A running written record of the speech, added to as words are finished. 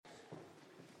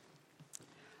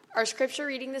Our scripture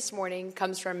reading this morning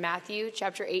comes from Matthew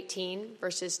chapter 18,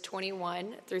 verses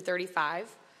 21 through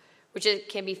 35, which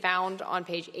can be found on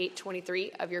page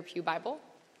 823 of your Pew Bible.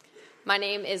 My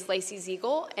name is Lacey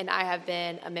Ziegel, and I have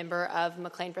been a member of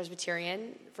McLean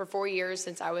Presbyterian for 4 years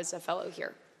since I was a fellow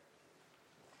here.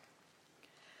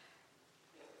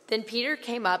 Then Peter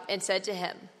came up and said to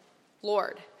him,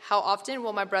 "Lord, how often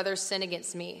will my brother sin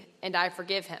against me, and I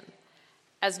forgive him?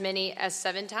 As many as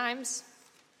 7 times?"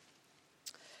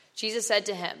 Jesus said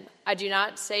to him, "I do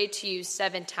not say to you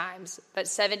 7 times, but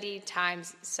 70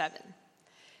 times 7.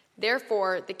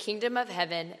 Therefore, the kingdom of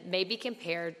heaven may be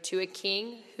compared to a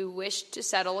king who wished to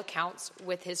settle accounts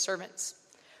with his servants.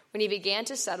 When he began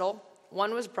to settle,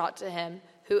 one was brought to him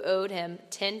who owed him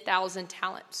 10,000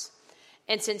 talents.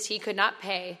 And since he could not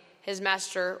pay, his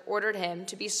master ordered him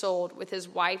to be sold with his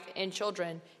wife and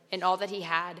children and all that he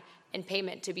had, and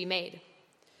payment to be made.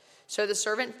 So the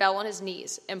servant fell on his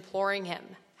knees, imploring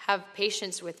him, 'Have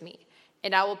patience with me,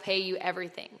 and I will pay you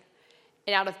everything.'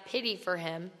 And out of pity for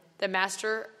him, the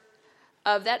master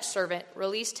of that servant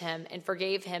released him and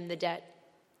forgave him the debt.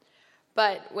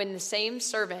 But when the same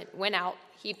servant went out,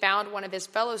 he found one of his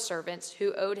fellow servants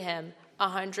who owed him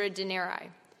 100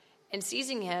 denarii. And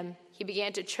seizing him, he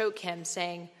began to choke him,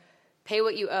 saying, 'Pay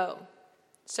what you owe.'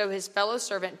 So his fellow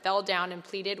servant fell down and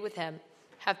pleaded with him,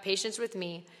 'Have patience with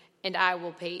me, and I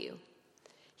will pay you.'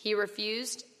 He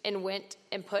refused and went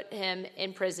and put him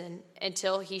in prison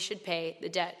until he should pay the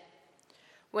debt.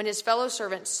 When his fellow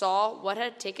servants saw what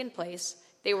had taken place,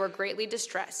 they were greatly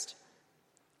distressed,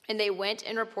 and they went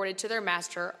and reported to their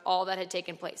master all that had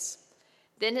taken place.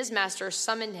 Then his master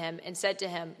summoned him and said to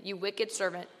him, 'You wicked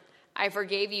servant, I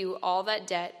forgave you all that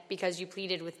debt because you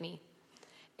pleaded with me.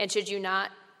 And should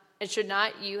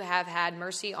not you have had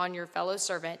mercy on your fellow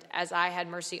servant as I had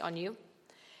mercy on you?'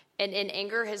 And in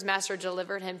anger his master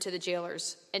delivered him to the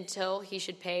jailers until he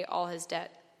should pay all his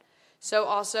debt. So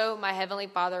also my heavenly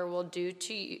Father will do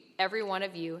to you, every one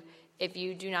of you, if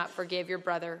you do not forgive your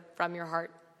brother from your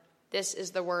heart." This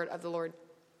is the word of the Lord.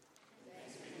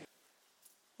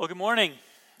 Well, good morning.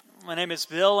 My name is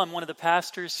Bill. I'm one of the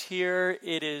pastors here.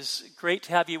 It is great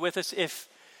to have you with us. If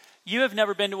you have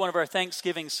never been to one of our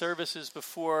Thanksgiving services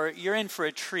before, you're in for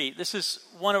a treat. This is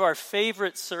one of our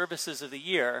favorite services of the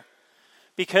year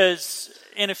because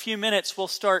in a few minutes we'll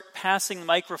start passing the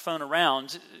microphone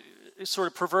around, sort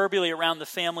of proverbially around the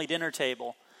family dinner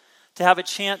table, to have a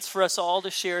chance for us all to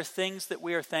share things that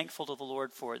we are thankful to the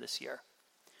Lord for this year.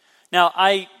 Now,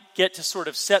 I get to sort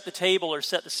of set the table or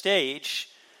set the stage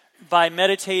by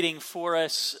meditating for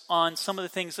us on some of the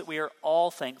things that we are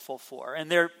all thankful for. And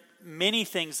there are many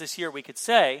things this year we could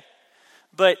say,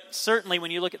 but certainly when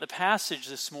you look at the passage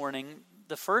this morning,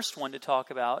 the first one to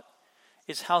talk about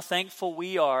is how thankful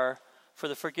we are for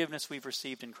the forgiveness we've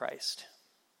received in Christ.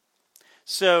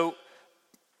 So,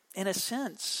 in a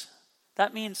sense,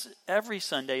 that means every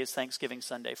Sunday is Thanksgiving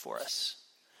Sunday for us.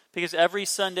 Because every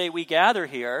Sunday we gather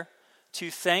here to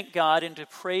thank God and to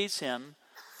praise Him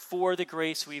for the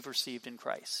grace we've received in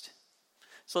Christ.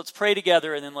 So let's pray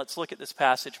together and then let's look at this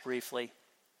passage briefly.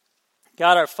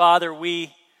 God our Father,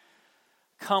 we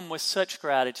come with such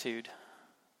gratitude.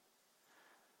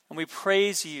 And we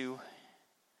praise you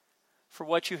for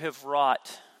what you have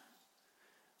wrought,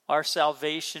 our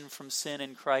salvation from sin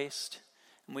in Christ.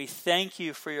 And we thank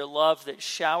you for your love that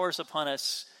showers upon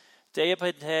us day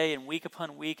upon day and week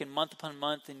upon week and month upon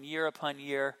month and year upon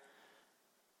year.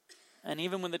 And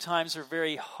even when the times are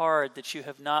very hard, that you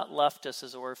have not left us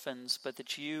as orphans, but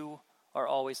that you are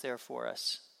always there for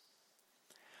us.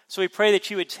 So we pray that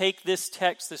you would take this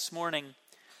text this morning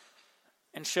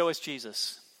and show us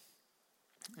Jesus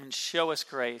and show us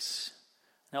grace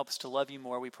and help us to love you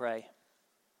more, we pray.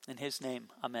 In his name,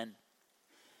 amen.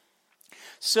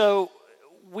 So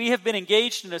we have been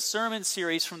engaged in a sermon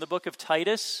series from the book of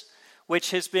Titus,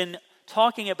 which has been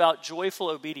talking about joyful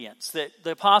obedience, that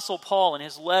the Apostle Paul in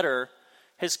his letter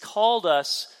has called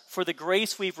us for the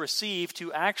grace we've received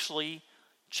to actually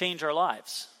change our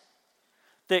lives.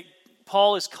 That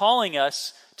Paul is calling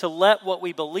us to let what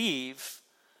we believe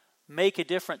make a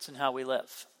difference in how we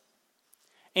live.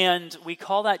 And we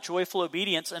call that joyful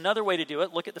obedience. Another way to do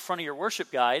it, look at the front of your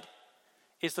worship guide,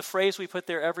 is the phrase we put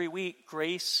there every week: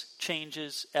 grace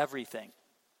changes everything.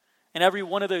 And every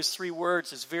one of those 3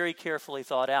 words is very carefully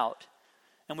thought out.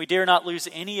 And we dare not lose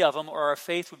any of them or our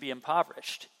faith would be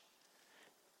impoverished.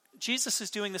 Jesus is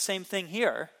doing the same thing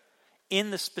here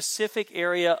in the specific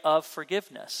area of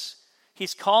forgiveness.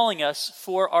 He's calling us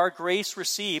for our grace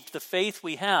received, the faith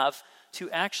we have,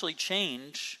 to actually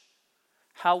change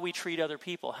how we treat other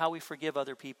people, how we forgive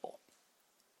other people.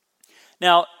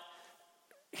 Now,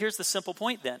 here's the simple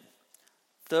point then.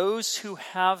 those who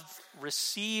have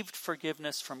received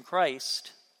forgiveness from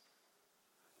Christ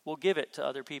will give it to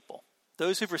other people.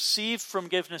 Those who've received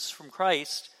forgiveness from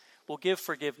Christ will give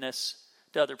forgiveness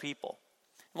to other people.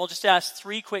 And we'll just ask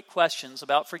 3 quick questions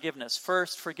about forgiveness.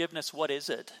 First, forgiveness, what is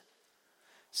it?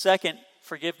 Second,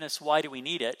 forgiveness, why do we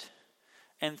need it?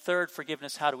 And third,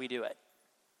 forgiveness, how do we do it?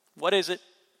 What is it?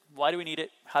 Why do we need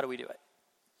it? How do we do it?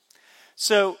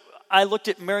 So I looked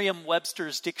at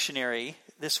Merriam-Webster's dictionary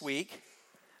this week,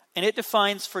 and it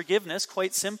defines forgiveness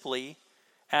quite simply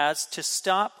as to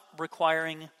stop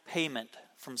requiring payment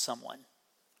from someone.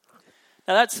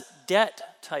 Now that's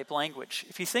debt-type language.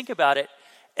 If you think about it,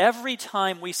 every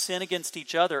time we sin against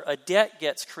each other, a debt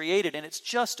gets created, and it's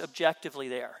just objectively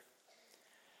there.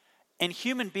 And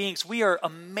human beings, we are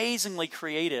amazingly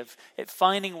creative at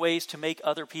finding ways to make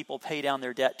other people pay down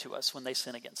their debt to us when they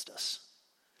sin against us.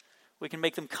 We can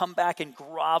make them come back and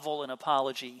grovel in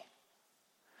apology.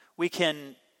 We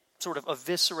can sort of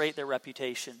eviscerate their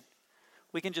reputation.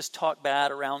 We can just talk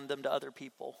bad around them to other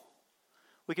people.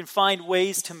 We can find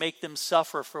ways to make them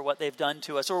suffer for what they've done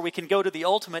to us, or we can go to the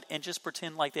ultimate and just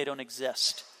pretend like they don't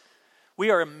exist. We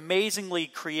are amazingly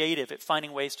creative at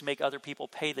finding ways to make other people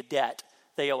pay the debt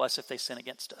they owe us if they sin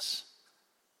against us.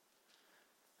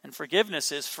 And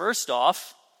forgiveness is, first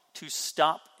off, to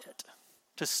stop it.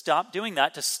 To stop doing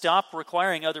that, to stop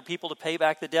requiring other people to pay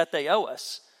back the debt they owe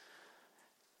us.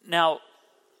 Now,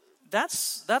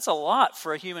 that's a lot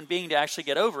for a human being to actually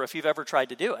get over if you've ever tried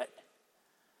to do it.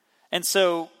 And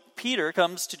so Peter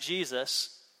comes to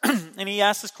Jesus and he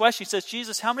asks this question. He says,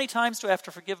 Jesus, how many times do I have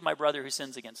to forgive my brother who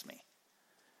sins against me?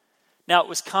 Now, it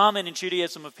was common in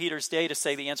Judaism of Peter's day to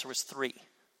say the answer was 3.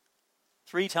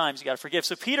 3 times you got to forgive.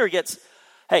 So Peter gets,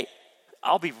 hey,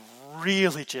 I'll be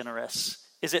really generous.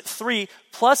 Is it 3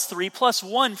 plus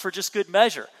 1 for just good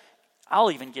measure?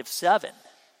 I'll even give 7.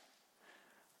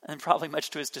 And probably much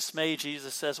to his dismay,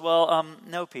 Jesus says, well,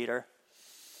 no, Peter.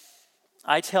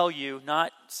 I tell you,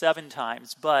 not 7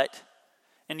 times, but,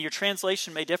 and your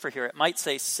translation may differ here. It might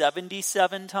say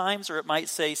 77 times, or it might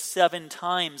say 7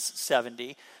 times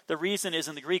 70. The reason is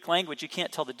in the Greek language, you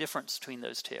can't tell the difference between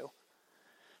those two.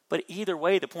 But either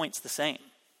way, the point's the same.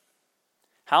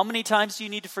 How many times do you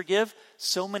need to forgive?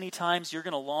 So many times you're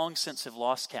going to long since have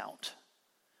lost count.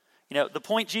 You know, the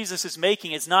point Jesus is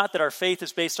making is not that our faith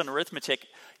is based on arithmetic.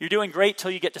 You're doing great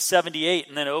till you get to 78,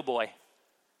 and then, oh boy.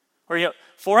 Or,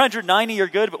 490 you're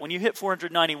good, but when you hit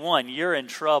 491, you're in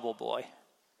trouble, boy.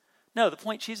 No, the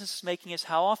point Jesus is making is,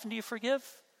 how often do you forgive?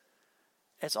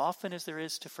 As often as there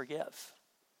is to forgive.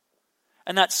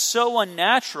 And that's so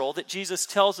unnatural that Jesus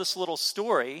tells this little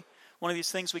story, one of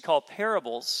these things we call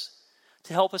parables,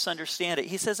 to help us understand it.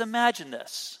 He says, imagine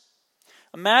this.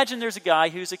 Imagine there's a guy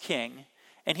who's a king,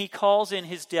 and he calls in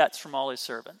his debts from all his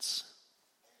servants.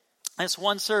 This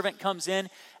one servant comes in,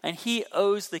 and he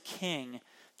owes the king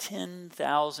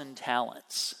 10,000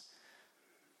 talents.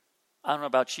 I don't know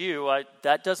about you,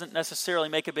 that doesn't necessarily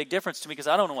make a big difference to me because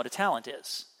I don't know what a talent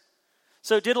is.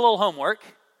 So did a little homework.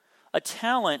 A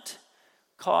talent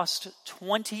cost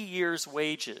 20 years'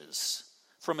 wages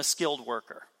from a skilled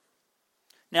worker.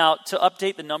 Now, to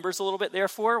update the numbers a little bit,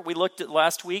 therefore, we looked at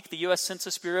last week, the U.S.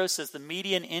 Census Bureau says the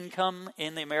median income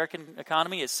in the American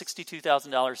economy is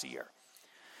 $62,000 a year.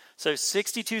 So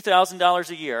 $62,000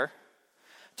 a year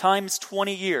times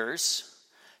 20 years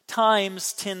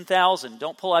times 10,000.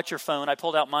 Don't pull out your phone. I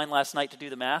pulled out mine last night to do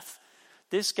the math.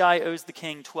 This guy owes the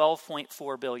king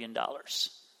 $12.4 billion.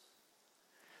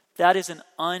 That is an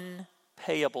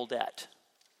unpayable debt.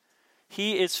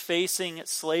 He is facing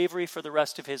slavery for the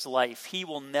rest of his life. He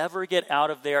will never get out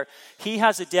of there. He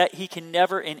has a debt he can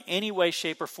never in any way,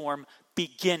 shape, or form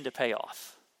begin to pay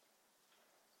off.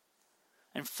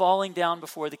 And falling down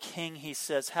before the king, he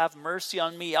says, have mercy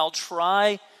on me, I'll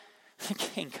try. The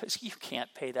king goes, you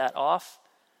can't pay that off.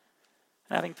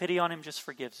 And having pity on him, just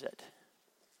forgives it.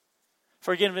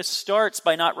 Forgiveness starts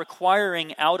by not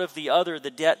requiring out of the other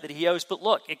the debt that he owes. But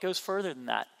look, it goes further than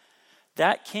that.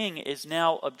 That king is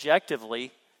now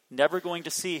objectively never going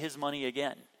to see his money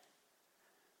again.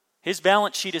 His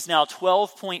balance sheet is now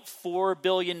 $12.4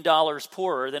 billion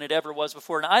poorer than it ever was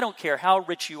before. And I don't care how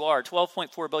rich you are,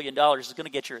 $12.4 billion is going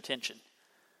to get your attention.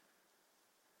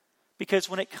 Because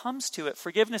when it comes to it,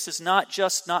 forgiveness is not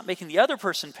just not making the other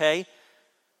person pay,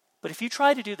 but if you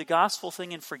try to do the gospel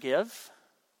thing and forgive,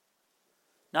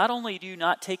 not only do you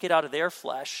not take it out of their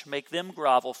flesh, make them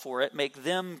grovel for it, make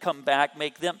them come back,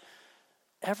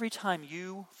 every time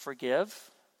you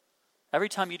forgive, every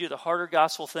time you do the harder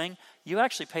gospel thing, you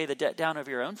actually pay the debt down of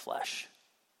your own flesh.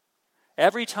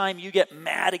 Every time you get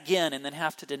mad again and then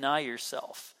have to deny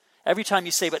yourself. Every time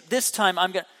you say, but this time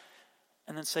I'm going to,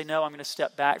 and then say, no, I'm going to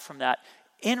step back from that.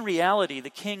 In reality, the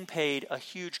king paid a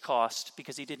huge cost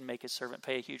because he didn't make his servant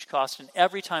pay a huge cost. And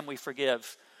every time we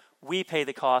forgive, we pay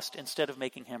the cost instead of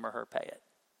making him or her pay it.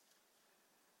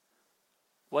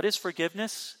 What is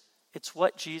forgiveness? It's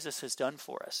what Jesus has done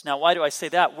for us. Now, why do I say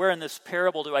that? Where in this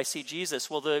parable do I see Jesus?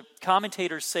 Well, the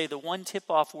commentators say the one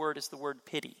tip-off word is the word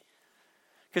pity.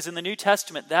 Because in the New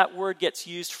Testament, that word gets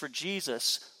used for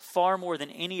Jesus far more than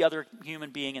any other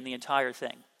human being in the entire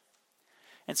thing.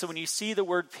 And so when you see the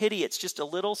word pity, it's just a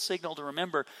little signal to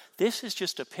remember this is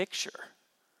just a picture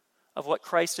of what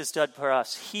Christ has done for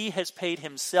us. He has paid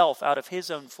himself out of his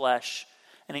own flesh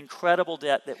an incredible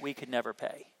debt that we could never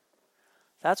pay.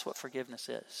 That's what forgiveness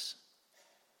is.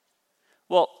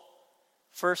 Well,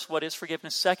 first, what is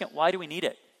forgiveness? Second, why do we need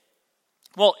it?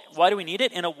 Well, why do we need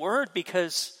it? In a word,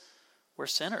 because we're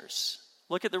sinners.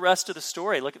 Look at the rest of the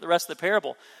story. Look at the rest of the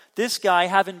parable. This guy,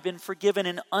 having been forgiven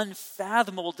an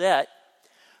unfathomable debt,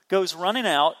 goes running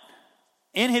out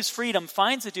in his freedom,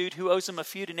 finds a dude who owes him a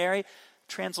few denarii,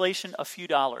 translation, a few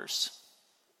dollars.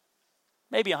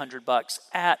 Maybe $100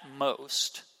 at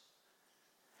most.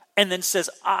 And then says,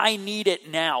 I need it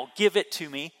now. Give it to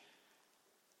me.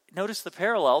 Notice the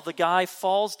parallel. The guy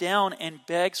falls down and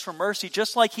begs for mercy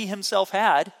just like he himself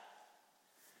had.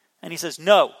 And he says,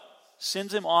 no.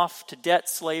 Sends him off to debt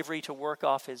slavery to work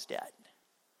off his debt.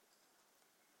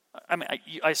 I mean,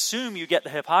 I assume you get the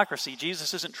hypocrisy.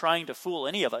 Jesus isn't trying to fool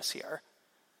any of us here.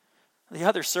 The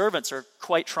other servants are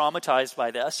quite traumatized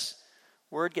by this.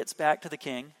 Word gets back to the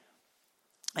king.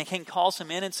 The king calls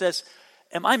him in and says,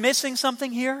 am I missing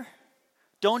something here?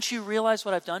 Don't you realize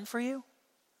what I've done for you?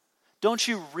 Don't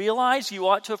you realize you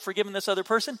ought to have forgiven this other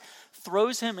person?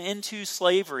 Throws him into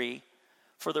slavery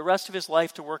for the rest of his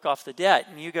life to work off the debt.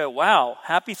 And you go, wow,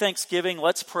 happy Thanksgiving,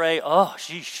 let's pray. Oh,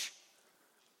 sheesh.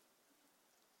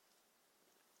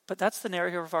 But that's the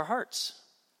narrative of our hearts.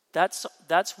 That's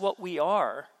what we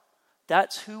are.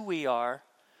 That's who we are.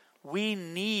 We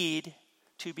need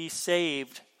to be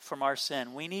saved from our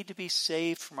sin. We need to be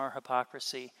saved from our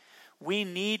hypocrisy. We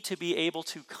need to be able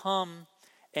to come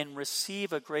and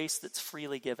receive a grace that's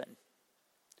freely given.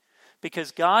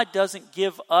 Because God doesn't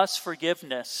give us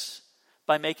forgiveness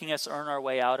by making us earn our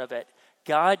way out of it.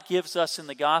 God gives us in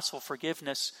the gospel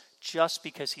forgiveness just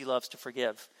because he loves to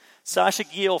forgive. Sasha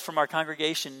Giel from our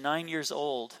congregation, 9 years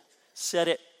old, said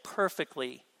it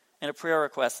perfectly in a prayer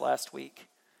request last week.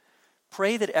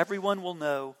 Pray that everyone will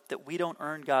know that we don't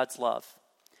earn God's love.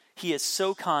 He is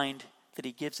so kind that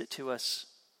he gives it to us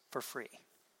for free.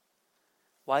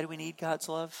 Why do we need God's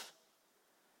love?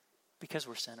 Because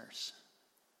we're sinners.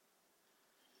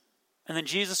 And then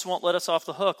Jesus won't let us off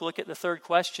the hook. Look at the third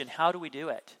question. How do we do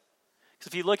it?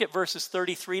 Because if you look at verses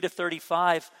 33 to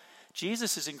 35,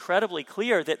 Jesus is incredibly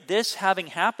clear that this having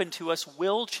happened to us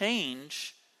will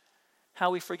change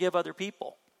how we forgive other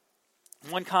people.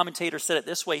 One commentator said it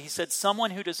this way. He said,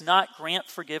 someone who does not grant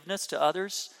forgiveness to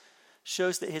others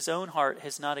shows that his own heart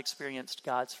has not experienced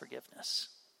God's forgiveness.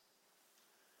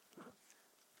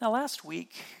 Now, last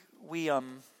week, we're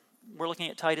looking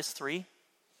at Titus 3,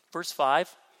 verse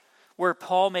 5, where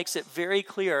Paul makes it very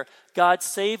clear God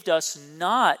saved us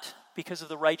not because of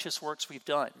the righteous works we've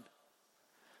done,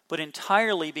 but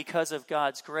entirely because of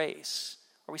God's grace.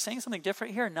 Are we saying something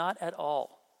different here? Not at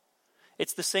all.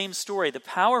 It's the same story. The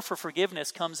power for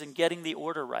forgiveness comes in getting the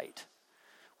order right.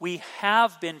 We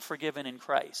have been forgiven in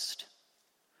Christ,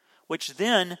 which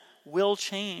then will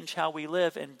change how we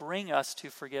live and bring us to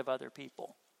forgive other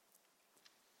people.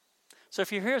 So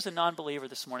if you're here as a non-believer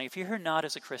this morning, if you're here not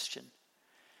as a Christian,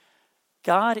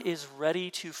 God is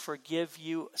ready to forgive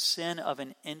you sin of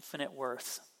an infinite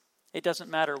worth. It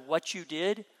doesn't matter what you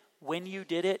did, when you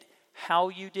did it, how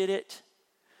you did it.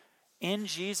 In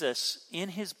Jesus, in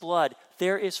his blood,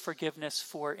 there is forgiveness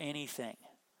for anything.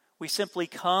 We simply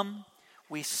come,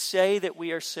 we say that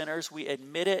we are sinners, we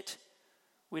admit it,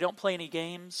 we don't play any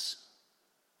games,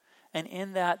 and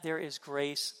in that there is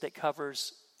grace that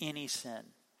covers any sin.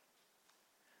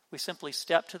 We simply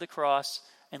step to the cross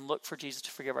and look for Jesus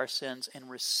to forgive our sins and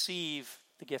receive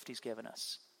the gift he's given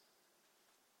us.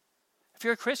 If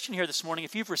you're a Christian here this morning,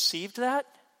 if you've received that,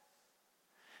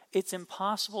 it's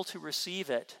impossible to receive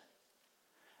it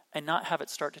and not have it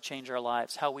start to change our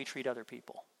lives, how we treat other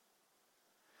people.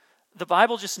 The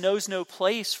Bible just knows no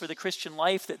place for the Christian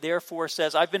life that therefore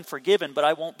says, I've been forgiven, but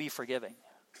I won't be forgiving.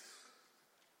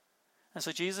 And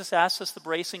so Jesus asks us the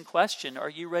bracing question, are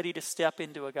you ready to step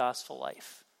into a gospel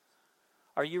life?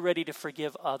 Are you ready to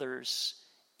forgive others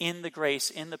in the grace,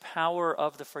 in the power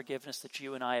of the forgiveness that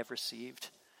you and I have received?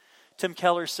 Tim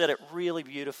Keller said it really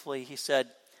beautifully. He said,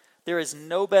 there is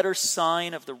no better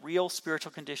sign of the real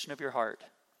spiritual condition of your heart.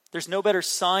 There's no better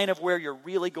sign of where you're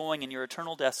really going in your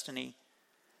eternal destiny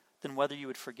than whether you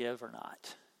would forgive or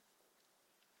not.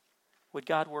 Would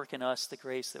God work in us the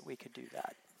grace that we could do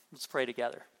that? Let's pray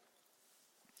together.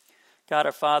 God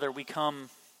our Father, we come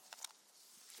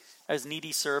as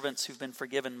needy servants who've been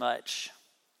forgiven much.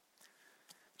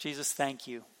 Jesus, thank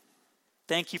you.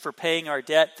 Thank you for paying our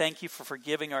debt. Thank you for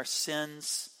forgiving our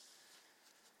sins.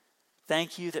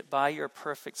 Thank you that by your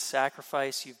perfect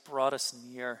sacrifice, you've brought us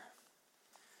near.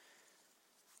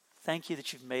 Thank you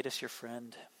that you've made us your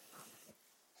friend.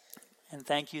 And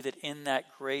thank you that in that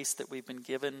grace that we've been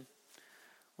given,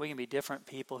 we can be different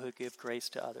people who give grace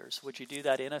to others. Would you do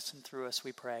that in us and through us,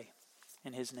 we pray.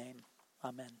 In his name,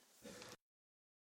 amen.